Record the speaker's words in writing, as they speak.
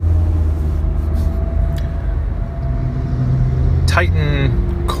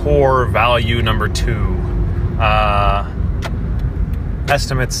Titan core value number 2.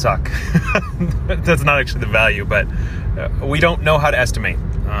 Estimates suck. That's not actually the value, but we don't know how to estimate.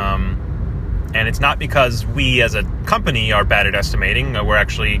 And it's not because we as a company are bad at estimating. We're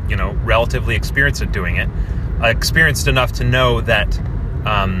actually, relatively experienced at doing it. Experienced enough to know that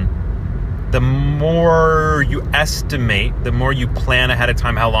the more you estimate, the more you plan ahead of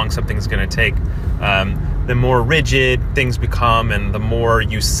time how long something's going to take, the more rigid things become, and the more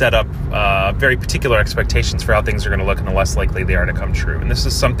you set up very particular expectations for how things are going to look, and the less likely they are to come true. And this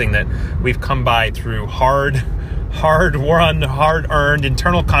is something that we've come by through hard-won, hard-earned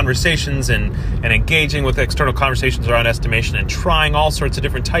internal conversations and engaging with external conversations around estimation and trying all sorts of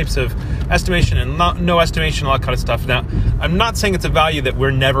different types of estimation and no estimation, all that kind of stuff. Now, I'm not saying it's a value that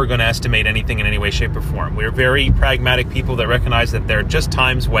we're never going to estimate anything in any way, shape, or form. We're very pragmatic people that recognize that there are just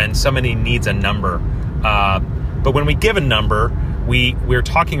times when somebody needs a number. But when we give a number, we're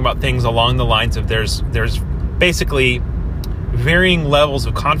talking about things along the lines of there's basically varying levels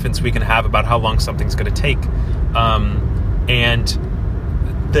of confidence we can have about how long something's going to take. And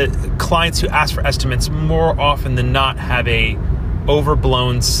the clients who ask for estimates more often than not have a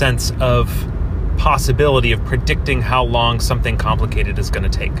overblown sense of possibility of predicting how long something complicated is going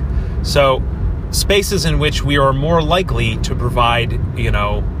to take. So spaces in which we are more likely to provide,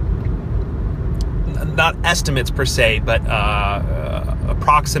 not estimates per se, but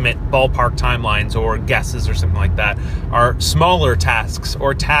approximate ballpark timelines or guesses or something like that, are smaller tasks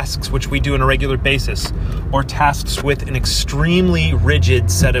or tasks which we do on a regular basis, or tasks with an extremely rigid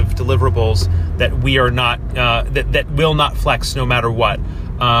set of deliverables that we are not that will not flex no matter what,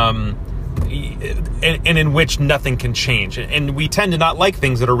 and in which nothing can change. And we tend to not like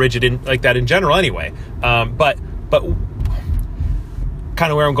things that are rigid like that in general anyway. But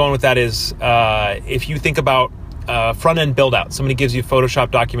kind of where I'm going with that is, if you think about front-end build-out, somebody gives you a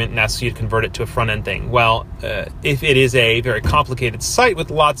Photoshop document and asks you to convert it to a front-end thing. Well, if it is a very complicated site with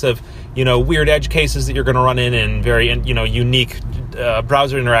lots of, weird edge cases that you're going to run in and very, unique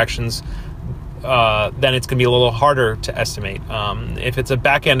browser interactions, then it's going to be a little harder to estimate. If it's a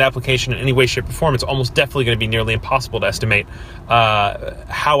back-end application in any way, shape, or form, it's almost definitely going to be nearly impossible to estimate.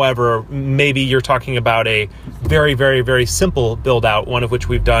 However, maybe you're talking about a very, very, very simple build-out, one of which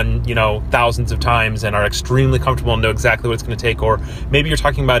we've done, thousands of times and are extremely comfortable and know exactly what it's going to take. Or maybe you're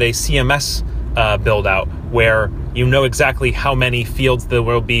talking about a CMS build-out where you know exactly how many fields there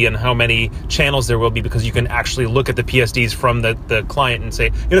will be and how many channels there will be because you can actually look at the PSDs from the client and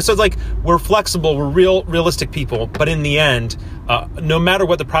say, so it's like we're flexible, we're realistic people, but in the end, no matter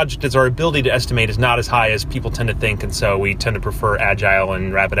what the project is, our ability to estimate is not as high as people tend to think, and so we tend to prefer agile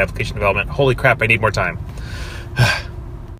and rapid application development. Holy crap, I need more time.